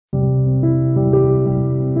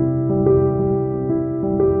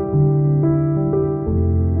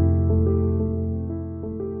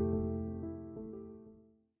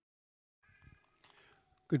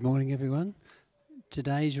Good morning, everyone.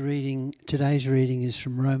 Today's reading is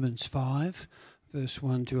from Romans 5, verse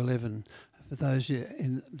 1 to 11. For those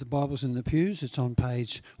in the Bibles in the pews, it's on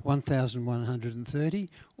page 1130,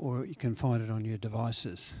 or you can find it on your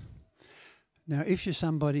devices. Now, if you're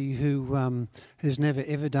somebody who has never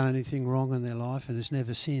ever done anything wrong in their life and has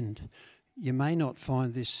never sinned, you may not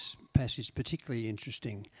find this passage particularly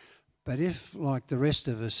interesting. But if, like the rest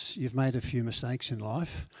of us, you've made a few mistakes in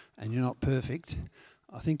life and you're not perfect,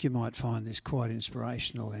 I think you might find this quite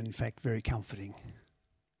inspirational and, in fact, very comforting.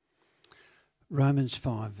 Romans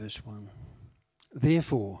 5, verse 1.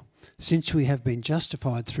 Therefore, since we have been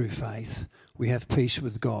justified through faith, we have peace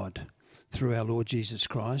with God through our Lord Jesus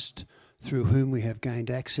Christ, through whom we have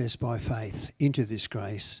gained access by faith into this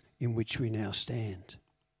grace in which we now stand.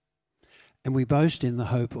 And we boast in the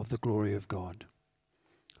hope of the glory of God.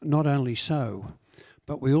 Not only so,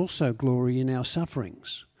 but we also glory in our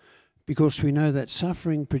sufferings, because we know that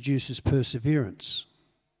suffering produces perseverance,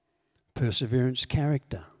 perseverance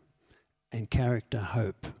character, and character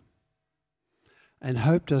hope. And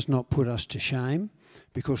hope does not put us to shame,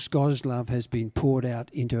 because God's love has been poured out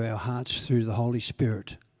into our hearts through the Holy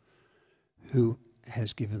Spirit, who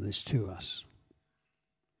has given this to us.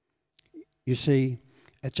 You see,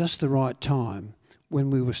 at just the right time, when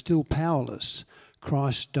we were still powerless,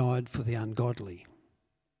 Christ died for the ungodly.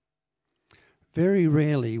 Very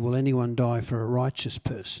rarely will anyone die for a righteous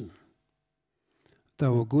person,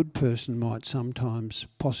 though a good person might sometimes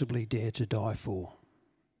possibly dare to die for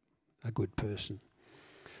a good person.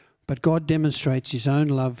 But God demonstrates his own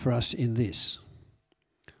love for us in this: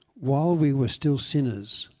 while we were still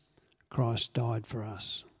sinners, Christ died for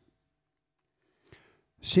us.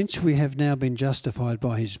 Since we have now been justified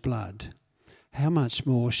by his blood, how much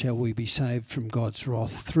more shall we be saved from God's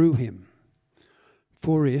wrath through him?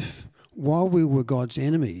 For if, while we were God's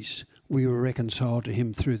enemies, we were reconciled to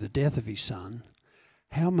him through the death of his Son,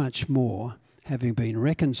 how much more, having been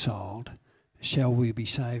reconciled, shall we be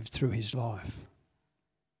saved through his life?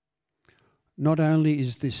 Not only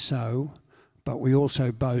is this so, but we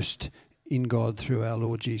also boast in God through our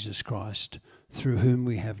Lord Jesus Christ, through whom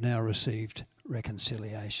we have now received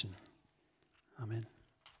reconciliation. Amen.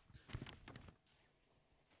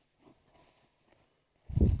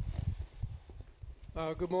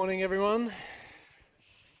 Good morning, everyone.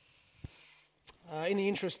 In the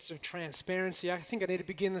interests of transparency, I think I need to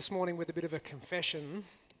begin this morning with a bit of a confession.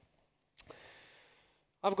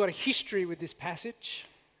 I've got a history with this passage.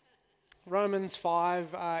 Romans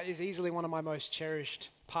 5 is easily one of my most cherished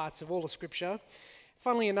parts of all of Scripture.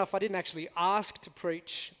 Funnily enough, I didn't actually ask to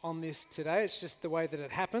preach on this today. It's just the way that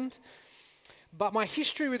it happened. But my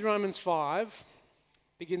history with Romans 5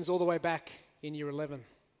 begins all the way back in year 11.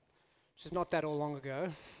 Which is not that all long ago.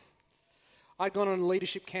 I'd gone on a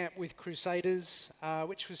leadership camp with Crusaders,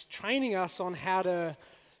 which was training us on how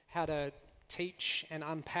to teach and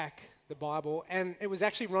unpack the Bible. And it was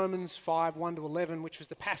actually Romans 5, 1 to 11, which was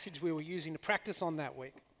the passage we were using to practice on that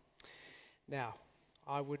week. Now,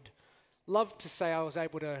 I would love to say I was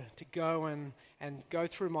able to go and go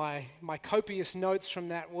through my copious notes from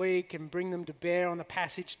that week and bring them to bear on the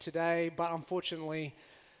passage today, but unfortunately,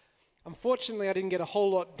 I didn't get a whole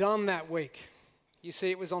lot done that week. You see,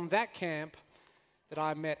 it was on that camp that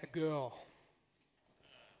I met a girl.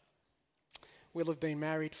 We'll have been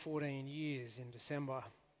married 14 years in December.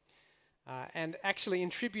 And actually, in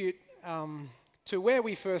tribute to where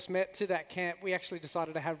we first met, to that camp, we actually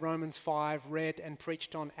decided to have Romans 5 read and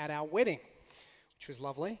preached on at our wedding, which was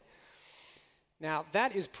lovely. Now,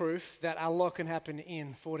 that is proof that a lot can happen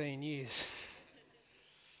in 14 years.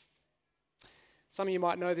 Some of you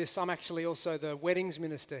might know this, I'm actually also the weddings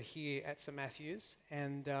minister here at St Matthew's,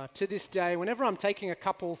 and to this day, whenever I'm taking a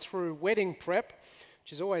couple through wedding prep,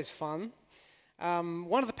 which is always fun,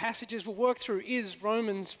 one of the passages we'll work through is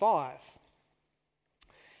Romans 5.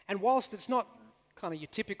 And whilst it's not kind of your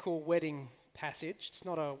typical wedding passage, it's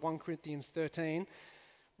not a 1 Corinthians 13,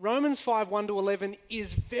 Romans 5, 1 to 11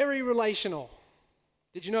 is very relational.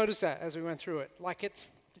 Did you notice that as we went through it? Like it's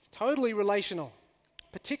totally relational.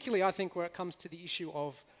 Particularly, I think, where it comes to the issue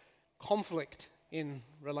of conflict in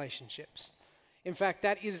relationships. In fact,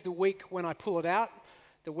 that is the week when I pull it out,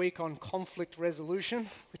 the week on conflict resolution,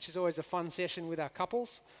 which is always a fun session with our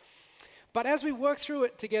couples. But as we work through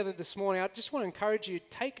it together this morning, I just want to encourage you to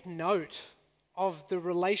take note of the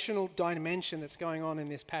relational dimension that's going on in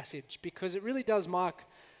this passage, because it really does mark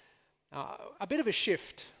a bit of a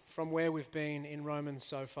shift from where we've been in Romans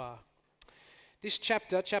so far. This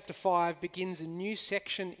chapter 5, begins a new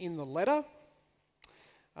section in the letter.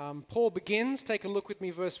 Paul begins, take a look with me,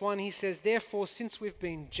 verse 1. He says, therefore, since we've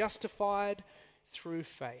been justified through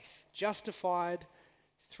faith. Justified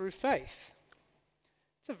through faith.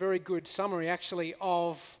 It's a very good summary, actually,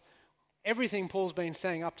 of everything Paul's been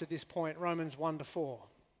saying up to this point, Romans 1 to 4.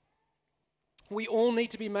 We all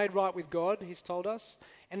need to be made right with God, he's told us,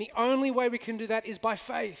 and the only way we can do that is by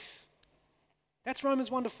faith. That's Romans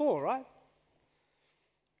 1 to 4, right?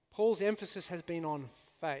 Paul's emphasis has been on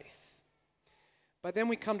faith. But then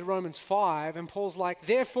we come to Romans 5, and Paul's like,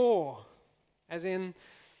 therefore, as in,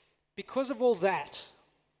 because of all that,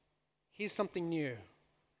 here's something new.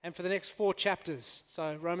 And for the next 4 chapters,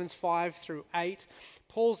 so Romans 5 through 8,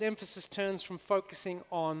 Paul's emphasis turns from focusing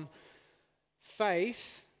on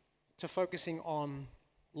faith to focusing on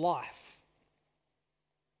life.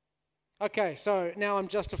 Okay, so now I'm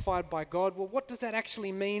justified by God. Well, what does that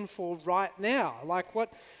actually mean for right now? Like,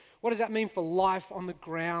 what does that mean for life on the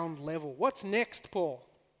ground level? What's next, Paul?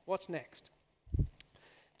 What's next?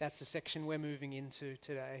 That's the section we're moving into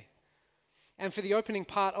today. And for the opening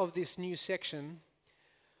part of this new section,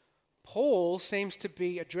 Paul seems to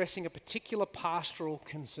be addressing a particular pastoral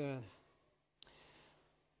concern.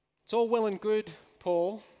 It's all well and good,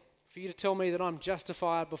 Paul, for you to tell me that I'm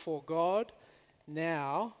justified before God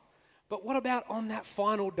now, but what about on that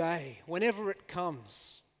final day, whenever it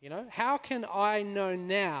comes? You know, how can I know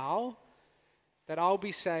now that I'll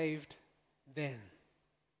be saved then?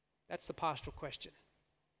 That's the pastoral question.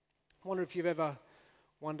 I wonder if you've ever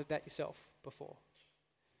wondered that yourself before.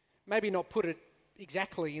 Maybe not put it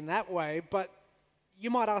exactly in that way, but you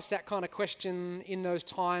might ask that kind of question in those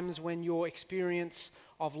times when your experience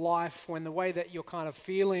of life, when the way that you're kind of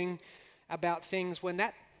feeling about things, when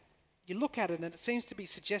that you look at it and it seems to be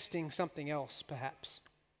suggesting something else, perhaps.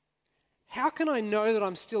 How can I know that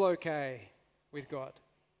I'm still okay with God?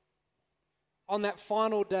 On that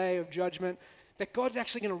final day of judgment, that God's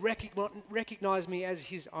actually going to recognize me as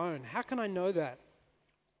his own. How can I know that?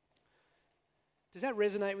 Does that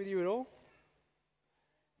resonate with you at all?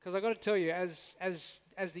 Because I've got to tell you, as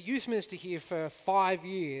the youth minister here for 5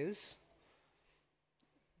 years,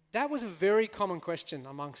 that was a very common question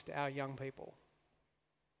amongst our young people.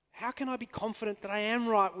 How can I be confident that I am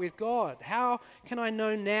right with God? How can I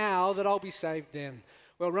know now that I'll be saved then?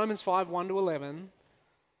 Well, Romans 5, 1 to 11,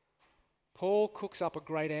 Paul cooks up a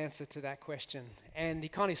great answer to that question. And he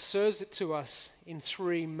kind of serves it to us in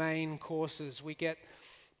 3 main courses. We get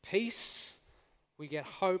peace, we get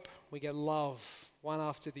hope, we get love, one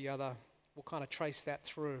after the other. We'll kind of trace that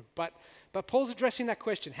through. But Paul's addressing that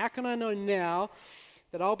question. How can I know now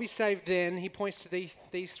that I'll be saved then? He points to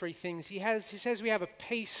these 3 things. He says we have a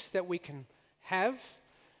peace that we can have.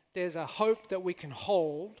 There's a hope that we can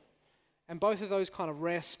hold. And both of those kind of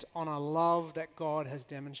rest on a love that God has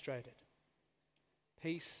demonstrated.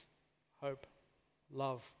 Peace, hope,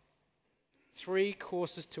 love. 3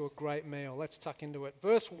 courses to a great meal. Let's tuck into it.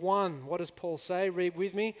 Verse 1, what does Paul say? Read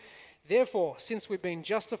with me. Therefore, since we've been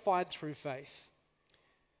justified through faith,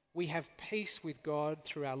 we have peace with God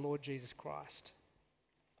through our Lord Jesus Christ.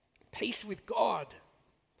 Peace with God,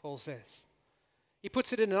 Paul says. He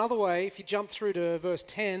puts it in another way, if you jump through to verse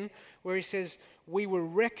 10, where he says, we were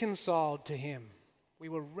reconciled to him. We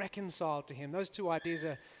were reconciled to him. Those 2 ideas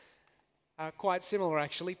are quite similar,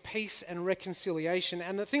 actually, peace and reconciliation.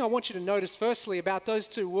 And the thing I want you to notice firstly about those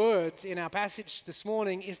 2 words in our passage this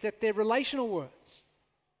morning is that they're relational words.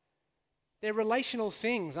 They're relational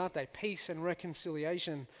things, aren't they? Peace and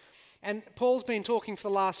reconciliation. And Paul's been talking for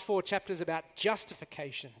the last 4 chapters about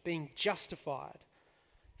justification, being justified.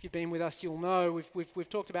 If you've been with us, you'll know we've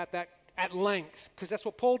talked about that at length, because that's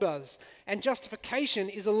what Paul does. And justification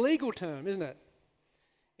is a legal term, isn't it?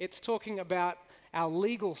 It's talking about our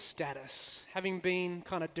legal status, having been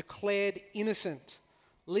kind of declared innocent,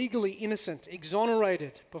 legally innocent,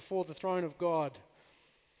 exonerated before the throne of God.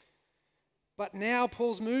 But now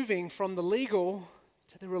Paul's moving from the legal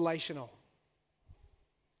to the relational.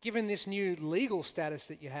 Given this new legal status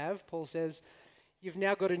that you have, Paul says, you've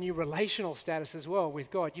now got a new relational status as well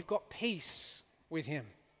with God. You've got peace with him.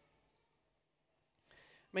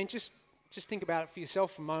 I mean, just think about it for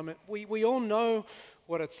yourself for a moment. We all know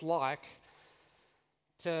what it's like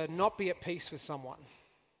to not be at peace with someone.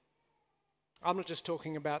 I'm not just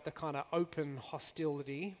talking about the kind of open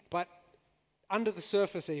hostility, but under the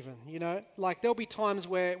surface even, you know. Like there'll be times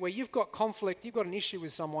where you've got conflict, you've got an issue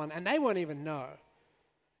with someone, and they won't even know,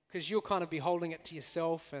 because you'll kind of be holding it to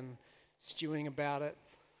yourself and stewing about it.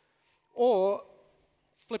 Or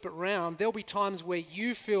flip it around, there'll be times where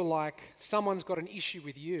you feel like someone's got an issue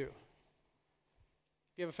with you.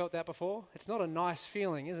 Have you ever felt that before? It's not a nice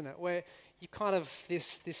feeling, isn't it? Where you kind of,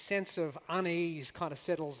 this sense of unease kind of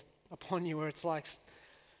settles upon you, where it's like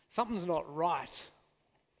something's not right.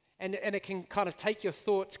 And it can kind of take your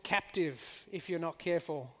thoughts captive if you're not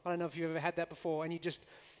careful. I don't know if you've ever had that before, and you just,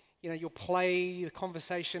 you'll play the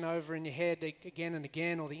conversation over in your head again and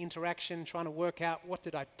again, or the interaction, trying to work out what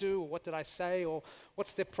did I do, or what did I say, or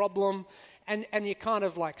what's their problem, and you kind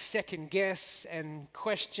of like second guess and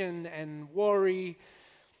question and worry.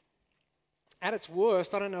 At its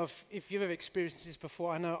worst, I don't know if you've ever experienced this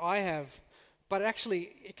before, I know I have, but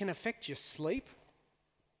actually it can affect your sleep.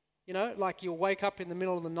 Like you'll wake up in the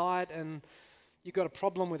middle of the night and you've got a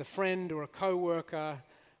problem with a friend or a co-worker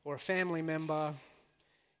or a family member.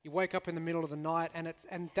 You wake up in the middle of the night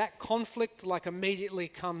and that conflict like immediately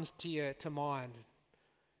comes to mind.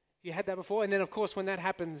 You had that before? And then of course when that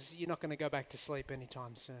happens, you're not going to go back to sleep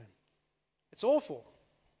anytime soon. It's awful.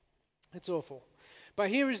 It's awful. But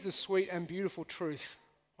here is the sweet and beautiful truth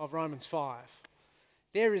of Romans 5.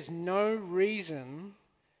 There is no reason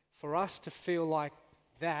for us to feel like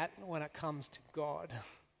that when it comes to God.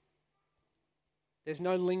 There's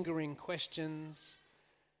no lingering questions.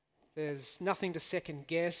 There's nothing to second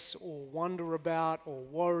guess or wonder about or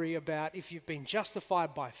worry about. If you've been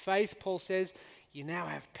justified by faith, Paul says, you now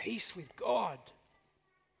have peace with God.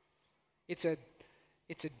 It's a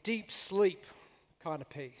deep sleep kind of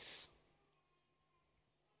peace.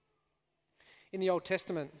 In the Old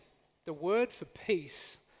Testament, the word for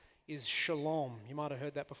peace is shalom. You might have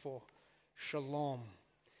heard that before. Shalom.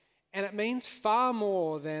 And it means far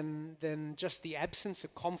more than just the absence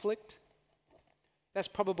of conflict. That's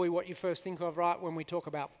probably what you first think of, right, when we talk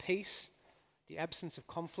about peace, the absence of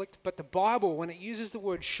conflict. But the Bible, when it uses the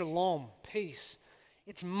word shalom, peace,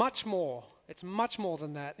 it's much more. It's much more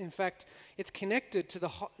than that. In fact, it's connected to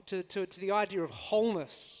the idea of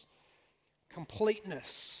wholeness,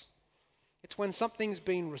 completeness. It's when something's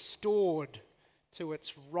been restored to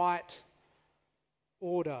its right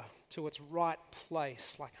order, to its right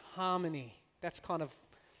place, like harmony. That's kind of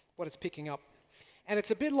what it's picking up. And it's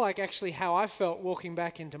a bit like actually how I felt walking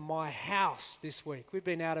back into my house this week. We've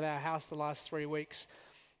been out of our house the last 3 weeks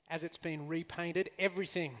as it's been repainted.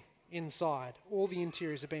 Everything inside, all the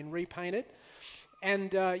interiors have been repainted.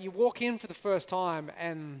 And you walk in for the first time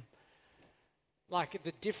and like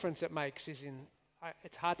the difference it makes is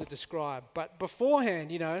it's hard to describe. But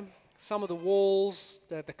beforehand, some of the walls,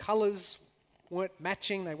 the colours weren't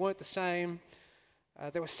matching, they weren't the same.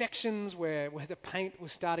 There were sections where the paint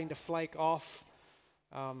was starting to flake off.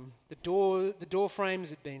 The door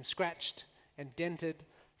frames had been scratched and dented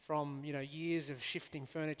from years of shifting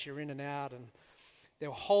furniture in and out, and there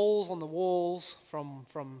were holes on the walls from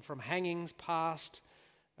hangings past,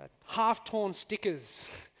 half-torn stickers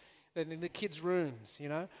in the kids' rooms.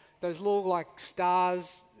 Those little like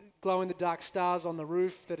stars, glow-in-the-dark stars on the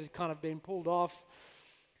roof that had kind of been pulled off.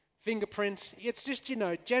 Fingerprints, it's just,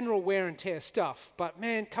 general wear and tear stuff. But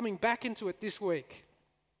man, coming back into it this week,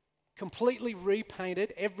 completely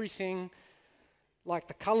repainted, everything, like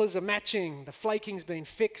the colours are matching, the flaking's been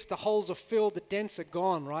fixed, the holes are filled, the dents are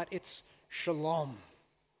gone, right? It's shalom.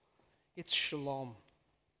 It's shalom.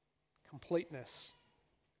 Completeness.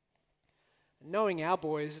 And knowing our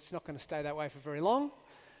boys, it's not going to stay that way for very long.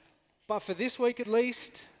 But for this week at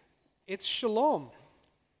least, it's shalom.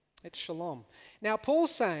 It's shalom. Now,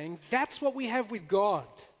 Paul's saying that's what we have with God,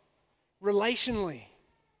 relationally.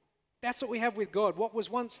 That's what we have with God. What was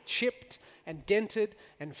once chipped and dented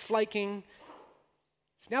and flaking,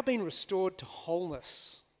 it's now been restored to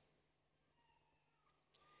wholeness.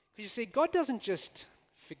 Because you see, God doesn't just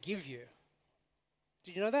forgive you.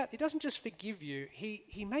 Did you know that? He doesn't just forgive you.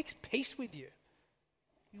 He makes peace with you.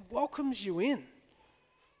 He welcomes you in.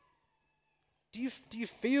 Do you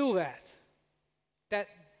feel that? That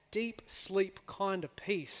deep sleep kind of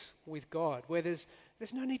peace with God, where there's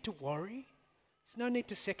no need to worry, there's no need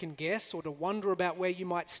to second guess or to wonder about where you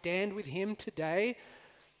might stand with Him today.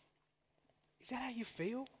 Is that how you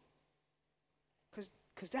feel?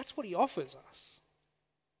 Because that's what He offers us.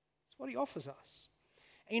 That's what He offers us.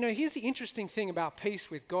 And here's the interesting thing about peace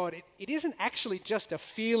with God. It isn't actually just a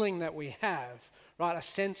feeling that we have, right? A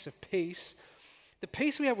sense of peace. The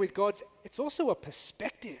peace we have with God, it's also a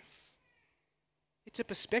perspective. It's a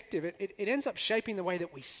perspective. It ends up shaping the way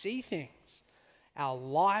that we see things, our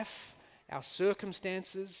life, our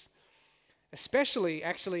circumstances. Especially,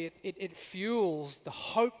 actually, it fuels the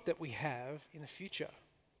hope that we have in the future.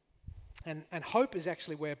 And hope is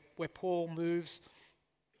actually where Paul moves,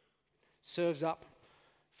 serves up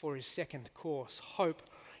for his second course. Hope.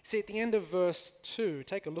 See, at the end of verse 2,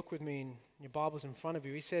 take a look with me in your Bibles in front of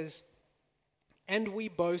you. He says, "And we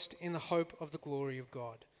boast in the hope of the glory of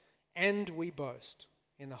God." And we boast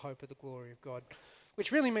in the hope of the glory of God.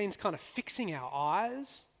 Which really means kind of fixing our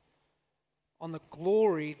eyes on the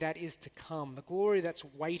glory that is to come, the glory that's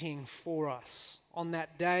waiting for us on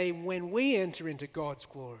that day when we enter into God's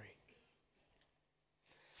glory.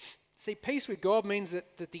 See, peace with God means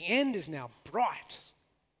that the end is now bright.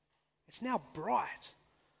 It's now bright.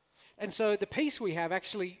 And so the peace we have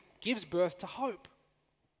actually gives birth to hope.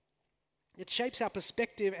 It shapes our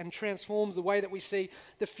perspective and transforms the way that we see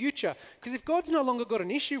the future. Because if God's no longer got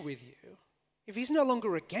an issue with you, if he's no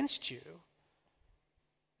longer against you,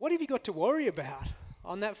 what have you got to worry about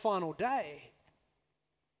on that final day?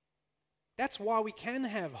 That's why we can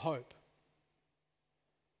have hope.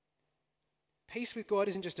 Peace with God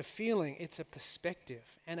isn't just a feeling, it's a perspective.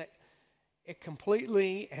 And it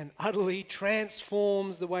completely and utterly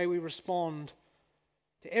transforms the way we respond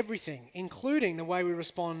to everything, including the way we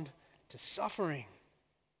respond to suffering.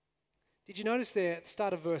 Did you notice there at the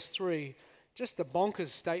start of verse 3, just the bonkers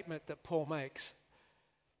statement that Paul makes?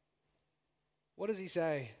 What does he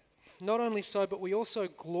say? Not only so, but we also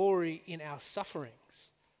glory in our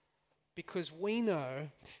sufferings, because we know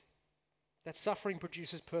that suffering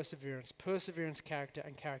produces perseverance, perseverance character,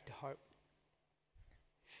 and character hope.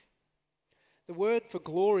 The word for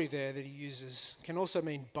glory there that he uses can also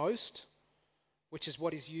mean boast, which is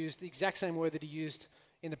what is used, the exact same word that he used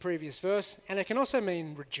in the previous verse, and it can also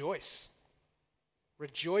mean rejoice.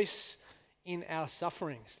 Rejoice in our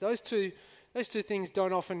sufferings. Those two things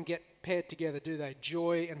don't often get paired together, do they?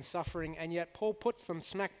 Joy and suffering, and yet Paul puts them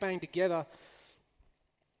smack bang together.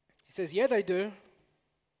 He says, yeah, they do.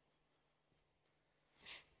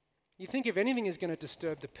 You think if anything is going to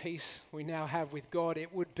disturb the peace we now have with God,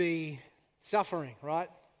 it would be suffering, right?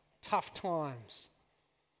 Tough times.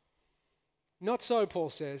 Not so, Paul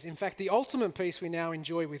says. In fact, the ultimate peace we now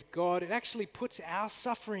enjoy with God, it actually puts our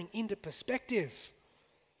suffering into perspective.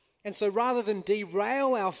 And so rather than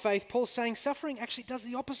derail our faith, Paul's saying suffering actually does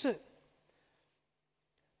the opposite.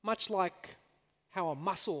 Much like how a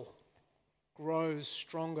muscle grows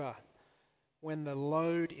stronger when the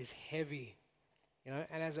load is heavy, and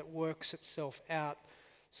as it works itself out.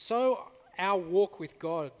 So our walk with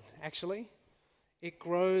God, actually, it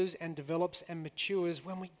grows and develops and matures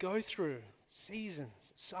when we go through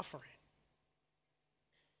seasons of suffering.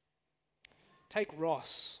 Take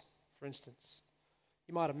Ross, for instance.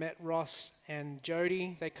 You might have met Ross and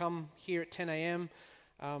Jody. They come here at 10 a.m.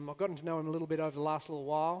 I've gotten to know him a little bit over the last little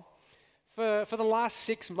while. For the last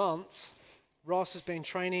 6 months, Ross has been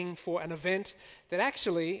training for an event that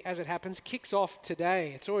actually, as it happens, kicks off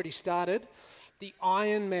today. It's already started. The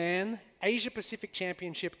Ironman Asia Pacific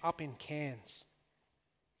Championship up in Cairns.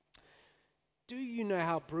 Do you know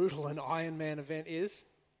how brutal an Ironman event is?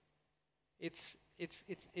 It's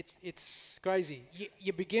crazy.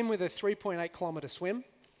 You begin with a 3.8 kilometre swim.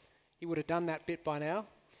 You would have done that bit by now.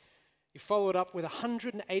 You follow it up with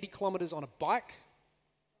 180 kilometres on a bike.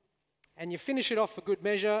 And you finish it off for good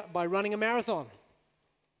measure by running a marathon.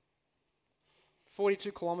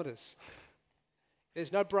 42 kilometres.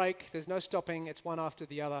 There's no break, there's no stopping, it's one after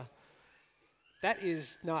the other. That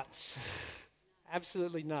is nuts.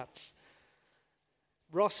 Absolutely nuts.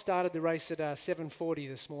 Ross started the race at 7:40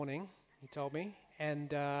 this morning, he told me.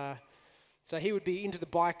 And so he would be into the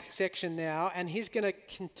bike section now, and he's going to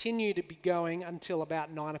continue to be going until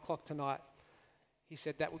about 9 o'clock tonight. He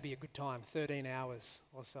said that would be a good time, 13 hours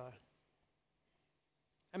or so.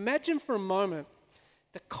 Imagine for a moment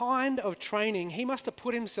the kind of training he must have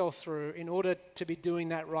put himself through in order to be doing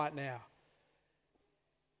that right now.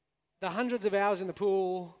 The hundreds of hours in the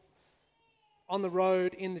pool, on the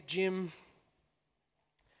road, in the gym.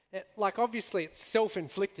 Obviously it's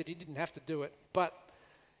self-inflicted, he didn't have to do it, but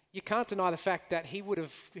you can't deny the fact that he would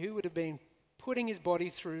have been putting his body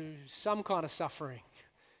through some kind of suffering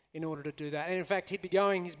in order to do that. And in fact,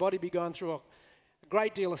 his body be going through a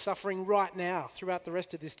great deal of suffering right now throughout the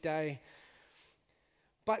rest of this day.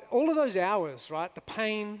 But all of those hours, right, the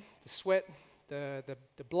pain, the sweat, the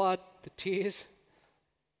blood, the tears,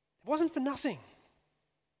 it wasn't for nothing.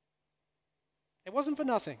 It wasn't for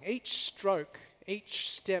nothing. Each stroke, each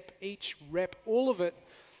step, each rep, all of it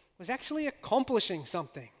was actually accomplishing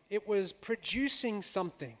something. It was producing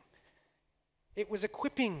something. It was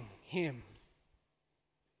equipping him.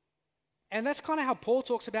 And that's kind of how Paul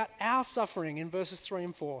talks about our suffering in verses 3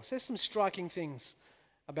 and 4. So there's some striking things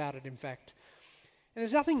about it, in fact. And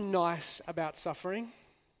there's nothing nice about suffering.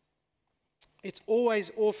 It's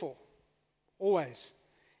always awful. Always.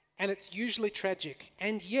 And it's usually tragic.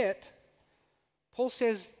 And yet, Paul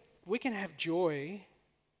says we can have joy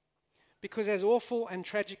because as awful and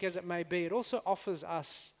tragic as it may be, it also offers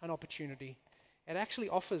us an opportunity. It actually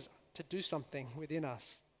offers to do something within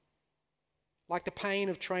us. like the pain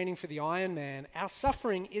of training for the Ironman, our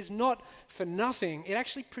suffering is not for nothing. It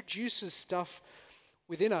actually produces stuff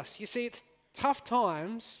within us. You see, it's tough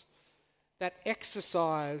times that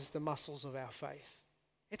exercise the muscles of our faith.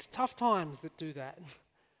 It's tough times that do that.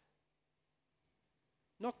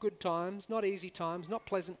 Not good times, not easy times, not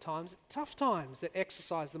pleasant times, tough times that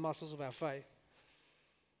exercise the muscles of our faith.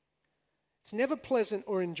 It's never pleasant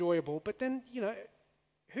or enjoyable, but then,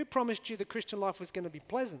 who promised you the Christian life was going to be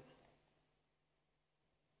pleasant?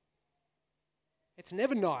 It's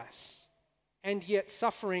never nice. And yet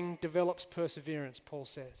suffering develops perseverance, Paul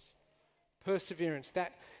says. Perseverance,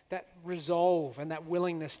 that resolve and that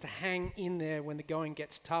willingness to hang in there when the going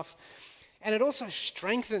gets tough. And it also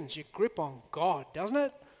strengthens your grip on God, doesn't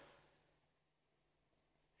it?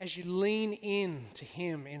 As you lean in to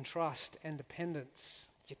Him in trust and dependence,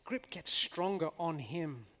 your grip gets stronger on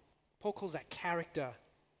Him. Paul calls that character.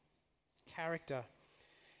 Character.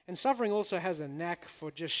 And suffering also has a knack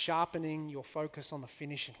for just sharpening your focus on the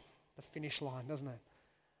finish line, doesn't it?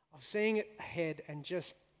 Of seeing it ahead and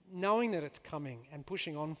just knowing that it's coming and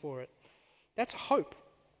pushing on for it. That's hope.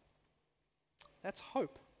 That's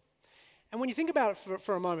hope. And when you think about it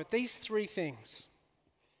for a moment, these three things,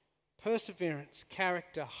 perseverance,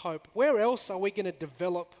 character, hope, where else are we going to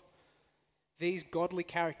develop these godly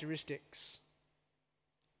characteristics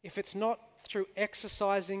if it's not through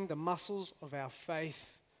exercising the muscles of our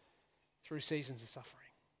faith through seasons of suffering?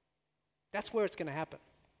 That's where it's going to happen.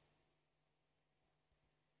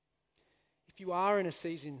 If you are in a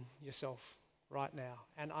season yourself right now,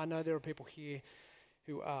 and I know there are people here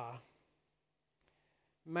who are,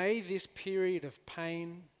 may this period of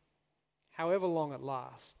pain, however long it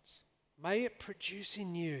lasts, may it produce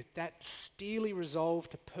in you that steely resolve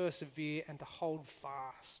to persevere and to hold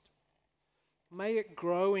fast. May it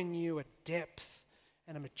grow in you a depth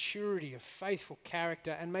and a maturity of faithful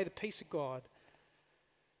character, and may the peace of God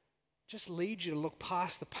just lead you to look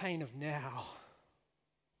past the pain of now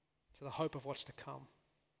to the hope of what's to come.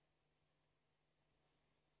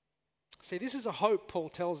 See, this is a hope Paul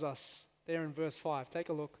tells us there in verse 5. Take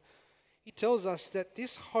a look. He tells us that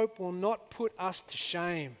this hope will not put us to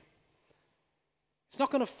shame. It's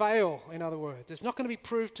not going to fail, in other words. It's not going to be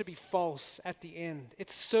proved to be false at the end.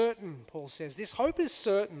 It's certain, Paul says. This hope is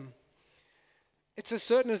certain. It's as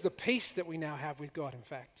certain as the peace that we now have with God, in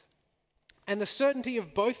fact. And the certainty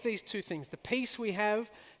of both these two things, the peace we have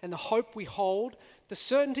and the hope we hold, the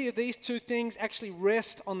certainty of these two things actually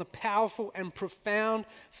rest on the powerful and profound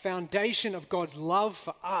foundation of God's love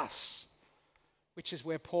for us, which is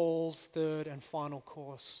where Paul's third and final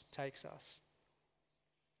course takes us.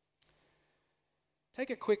 Take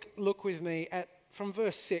a quick look with me at from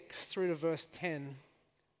verse 6 through to verse 10.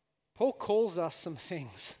 Paul calls us some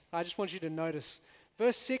things. I just want you to notice.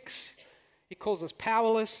 Verse 6, he calls us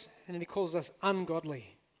powerless, and then he calls us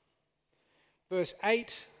ungodly. Verse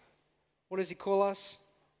 8, what does he call us?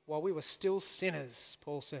 While we were still sinners,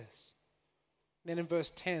 Paul says. Then in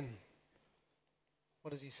verse 10,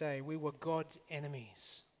 what does he say? We were God's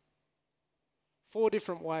enemies. 4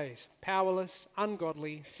 different ways. Powerless,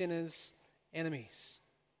 ungodly, sinners, enemies.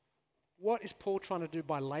 What is Paul trying to do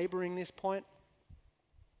by laboring this point?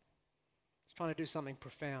 He's trying to do something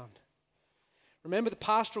profound. Remember, the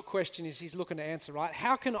pastoral question is he's looking to answer, right?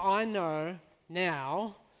 How can I know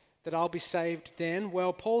now that I'll be saved then?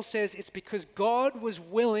 Well, Paul says it's because God was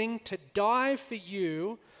willing to die for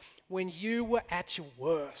you when you were at your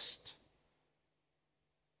worst.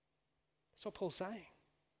 That's what Paul's saying.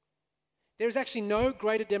 There is actually no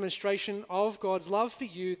greater demonstration of God's love for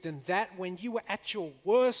you than that when you were at your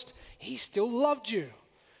worst, He still loved you.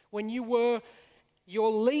 When you were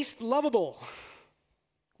your least lovable,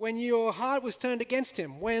 when your heart was turned against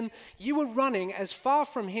Him, when you were running as far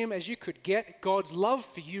from Him as you could get, God's love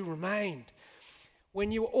for you remained.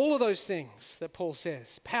 When you were all of those things that Paul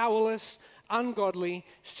says, powerless, ungodly,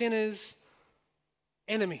 sinners,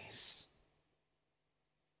 enemies.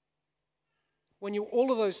 When you were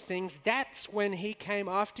all of those things, that's when He came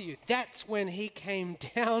after you. That's when He came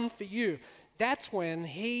down for you. That's when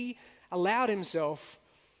He allowed Himself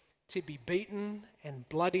to be beaten and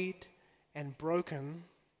bloodied and broken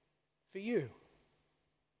for you,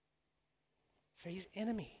 for His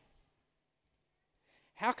enemy.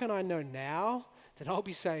 How can I know now that I'll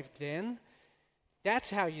be saved then? That's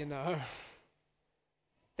how you know.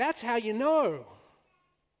 That's how you know.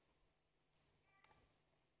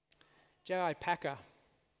 J.I. Packer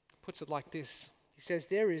puts it like this. He says,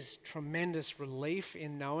 there is tremendous relief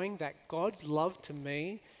in knowing that God's love to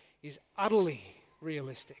me is utterly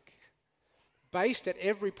realistic, based at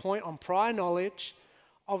every point on prior knowledge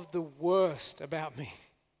of the worst about me,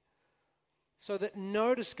 so that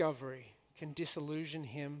no discovery can disillusion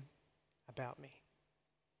him about me.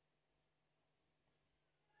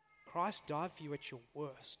 Christ died for you at your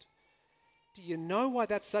worst. Do you know why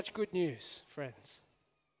that's such good news, friends?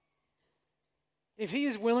 If he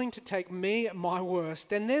is willing to take me at my worst,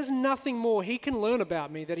 then there's nothing more he can learn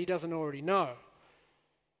about me that he doesn't already know,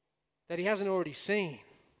 that he hasn't already seen.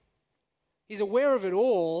 He's aware of it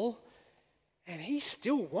all, and he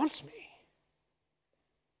still wants me.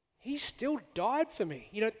 He still died for me.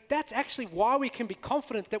 You know, that's actually why we can be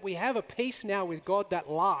confident that we have a peace now with God that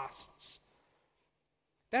lasts.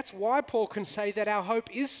 That's why Paul can say that our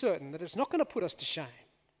hope is certain, that it's not going to put us to shame.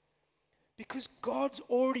 Because God's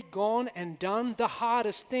already gone and done the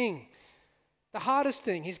hardest thing. The hardest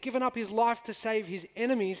thing. He's given up his life to save his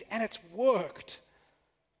enemies, and it's worked.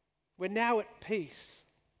 We're now at peace.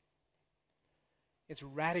 It's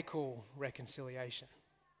radical reconciliation.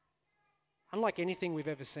 Unlike anything we've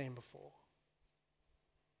ever seen before.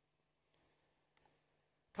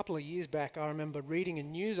 A couple of years back, I remember reading a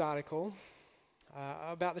news article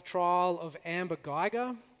about the trial of Amber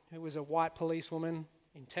Geiger, who was a white policewoman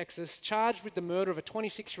in Texas, charged with the murder of a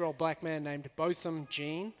 26-year-old black man named Botham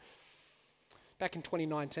Jean back in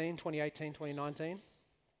 2018, 2019.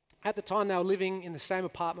 At the time, they were living in the same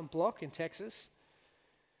apartment block in Texas.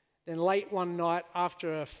 Then late one night,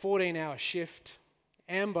 after a 14-hour shift,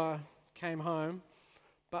 Amber came home,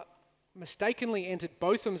 but mistakenly entered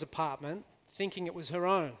Botham's apartment, thinking it was her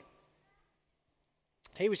own.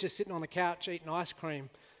 He was just sitting on the couch eating ice cream,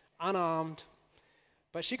 unarmed,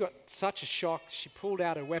 but she got such a shock, she pulled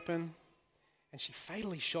out her weapon and she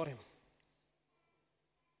fatally shot him.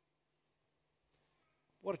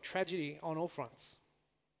 What a tragedy on all fronts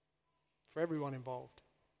for everyone involved.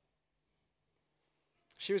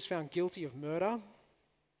 She was found guilty of murder,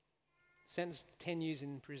 sentenced to 10 years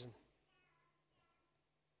in prison.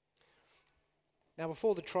 Now,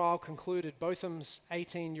 before the trial concluded, Botham's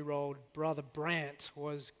 18-year-old brother Brant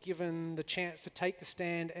was given the chance to take the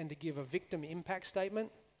stand and to give a victim impact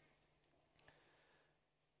statement.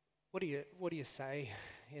 What do you say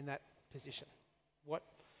in that position? What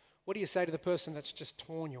do you say to the person that's just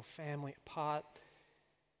torn your family apart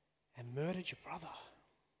and murdered your brother?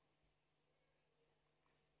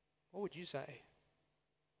 What would you say?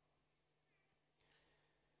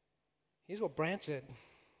 Here's what Brant said.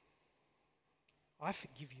 I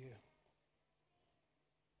forgive you.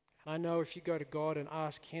 And I know if you go to God and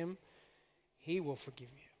ask him, he will forgive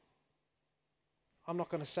you. I'm not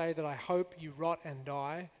going to say that I hope you rot and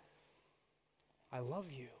die. I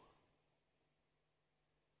love you.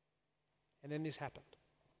 And then this happened.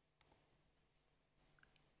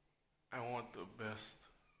 I want the best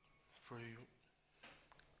for you.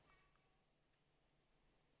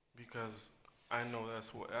 Because I know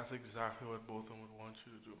that's exactly what both of them would want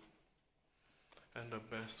you to do. And the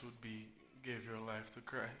best would be give your life to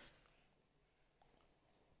Christ.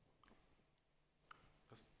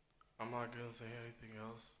 I'm not going to say anything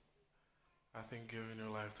else. I think giving your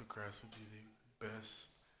life to Christ would be the best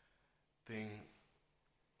thing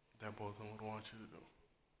that both of them would want you to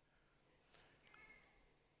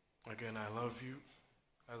do. Again, I love you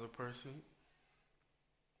as a person.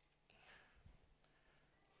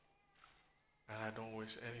 And I don't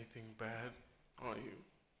wish anything bad on you.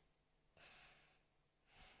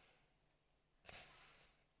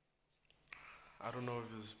 I don't know if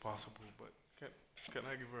this is possible, but can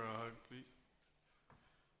I give her a hug, please?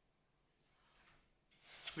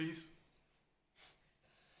 Please?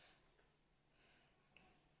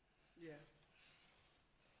 Yes.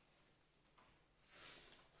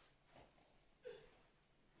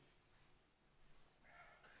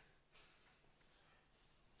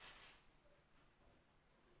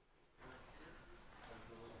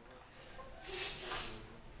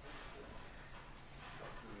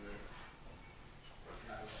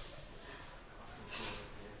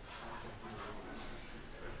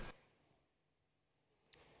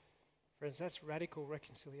 Friends, that's radical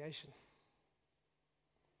reconciliation.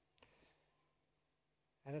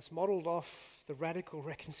 And it's modeled off the radical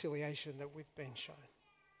reconciliation that we've been shown.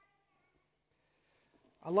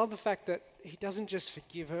 I love the fact that he doesn't just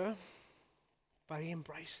forgive her, but he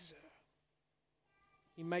embraces her.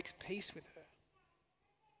 He makes peace with her.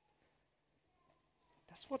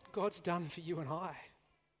 That's what God's done for you and I.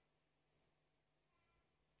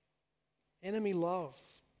 Enemy love.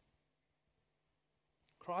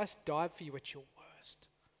 Christ died for you at your worst.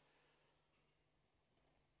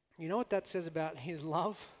 You know what that says about his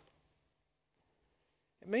love?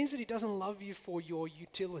 It means that he doesn't love you for your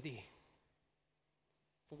utility,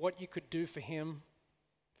 for what you could do for him,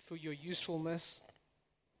 for your usefulness.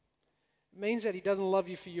 It means that he doesn't love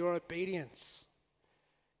you for your obedience,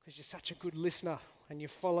 because you're such a good listener and you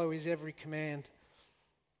follow his every command.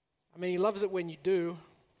 I mean, he loves it when you do.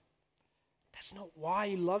 That's not why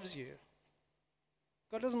he loves you.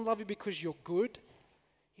 God doesn't love you because you're good.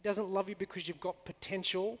 He doesn't love you because you've got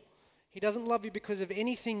potential. He doesn't love you because of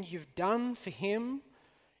anything you've done for him,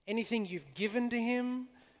 anything you've given to him,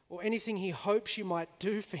 or anything he hopes you might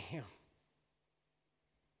do for him.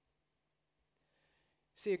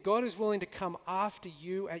 See, a God who's willing to come after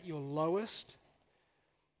you at your lowest,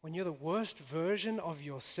 when you're the worst version of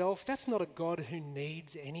yourself, that's not a God who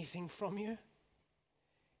needs anything from you.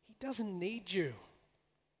 He doesn't need you,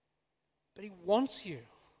 but he wants you.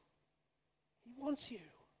 He wants you.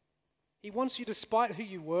 He wants you despite who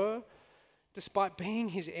you were, despite being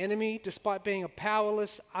his enemy, despite being a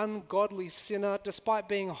powerless, ungodly sinner, despite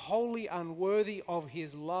being wholly unworthy of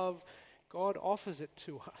his love. God offers it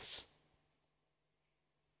to us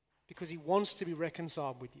because he wants to be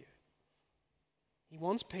reconciled with you. He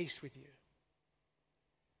wants peace with you.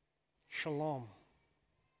 Shalom.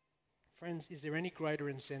 Friends, is there any greater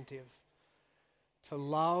incentive to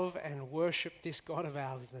love and worship this God of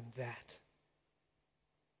ours than that?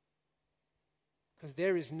 Because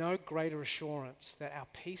there is no greater assurance that our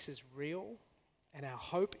peace is real and our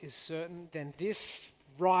hope is certain than this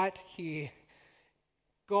right here.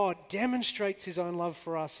 God demonstrates his own love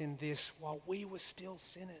for us in this: while we were still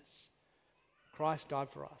sinners, Christ died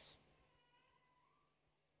for us.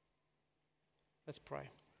 Let's pray.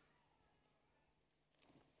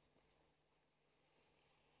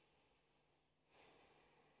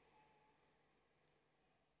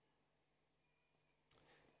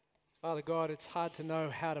 Father God, it's hard to know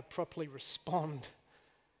how to properly respond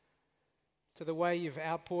to the way you've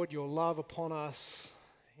outpoured your love upon us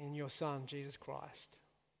in your Son, Jesus Christ.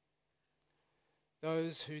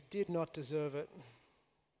 Those who did not deserve it,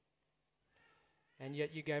 and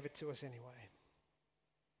yet you gave it to us anyway.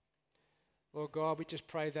 Lord God, we just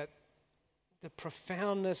pray that the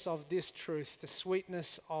profoundness of this truth, the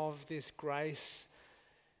sweetness of this grace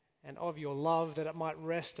and of your love, that it might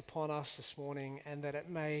rest upon us this morning, and that it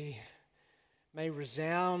may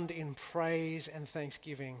resound in praise and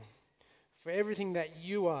thanksgiving for everything that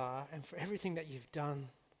you are and for everything that you've done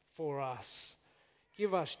for us.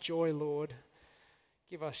 Give us joy, Lord.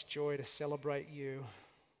 Give us joy to celebrate you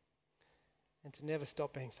and to never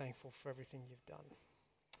stop being thankful for everything you've done.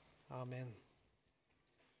 Amen.